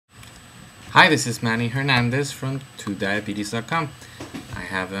Hi, this is Manny Hernandez from 2diabetes.com. I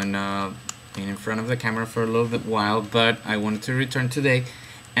haven't been in front of the camera for a little bit while, but I wanted to return today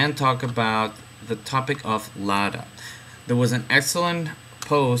and talk about the topic of LADA. There was an excellent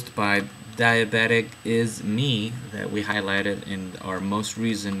post by Diabetic Is Me that we highlighted in our most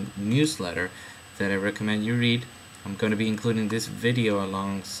recent newsletter that I recommend you read. I'm going to be including this video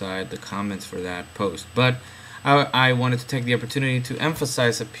alongside the comments for that post, but I wanted to take the opportunity to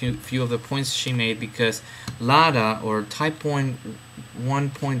emphasize a few of the points she made, because LADA, or type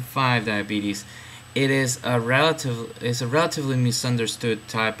 1.5 diabetes, is a relatively misunderstood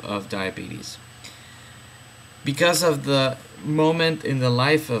type of diabetes. Because of the moment in the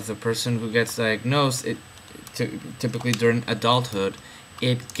life of the person who gets diagnosed, typically during adulthood,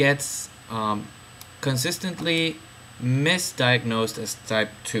 it gets consistently misdiagnosed as type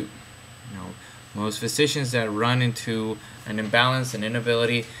 2. Most physicians that run into an imbalance and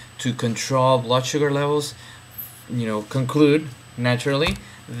inability to control blood sugar levels, conclude naturally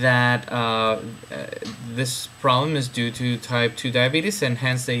that this problem is due to type 2 diabetes, and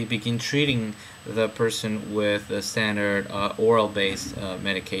hence they begin treating the person with the standard oral-based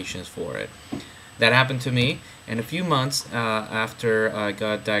medications for it. That happened to me, and a few months after I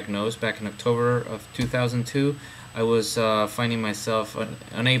got diagnosed back in October of 2002, I was finding myself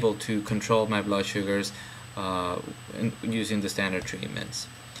unable to control my blood sugars using the standard treatments.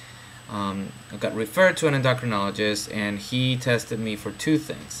 I got referred to an endocrinologist, and he tested me for two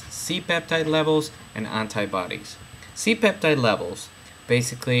things: C-peptide levels and antibodies. C-peptide levels,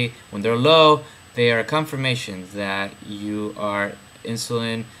 basically, when they're low, they are a confirmation that you are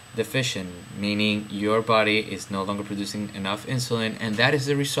insulin deficient, meaning your body is no longer producing enough insulin, and that is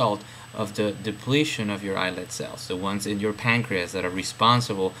the result of the depletion of your islet cells, the ones in your pancreas that are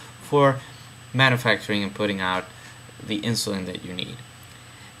responsible for manufacturing and putting out the insulin that you need.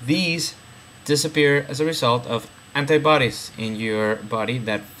 These disappear as a result of antibodies in your body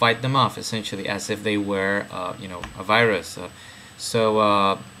that fight them off, essentially, as if they were a virus.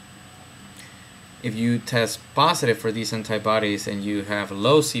 If you test positive for these antibodies and you have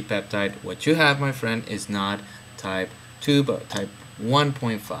low C-peptide, what you have, my friend, is not type 2 but type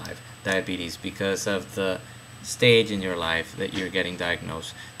 1.5 diabetes, because of the stage in your life that you're getting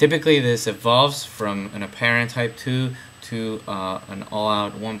diagnosed. Typically this evolves from an apparent type 2 to an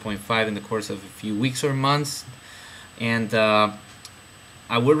all-out 1.5 in the course of a few weeks or months. And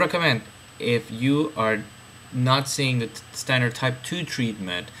I would recommend, if you are not seeing the standard type 2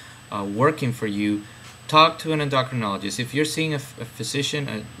 treatment working for you, talk to an endocrinologist. If you're seeing a physician,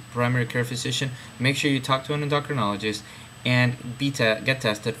 a primary care physician, make sure you talk to an endocrinologist and get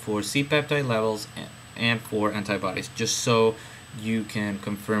tested for C-peptide levels and for antibodies, just so you can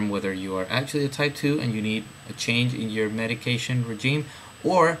confirm whether you are actually a type 2 and you need a change in your medication regime,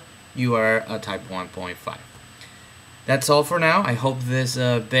 or you are a type 1.5. That's all for now. I hope this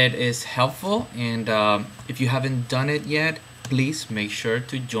bit is helpful, and if you haven't done it yet, please make sure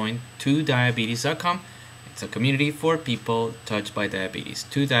to join 2diabetes.com. It's a community for people touched by diabetes.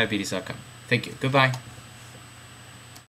 2diabetes.com. Thank you. Goodbye.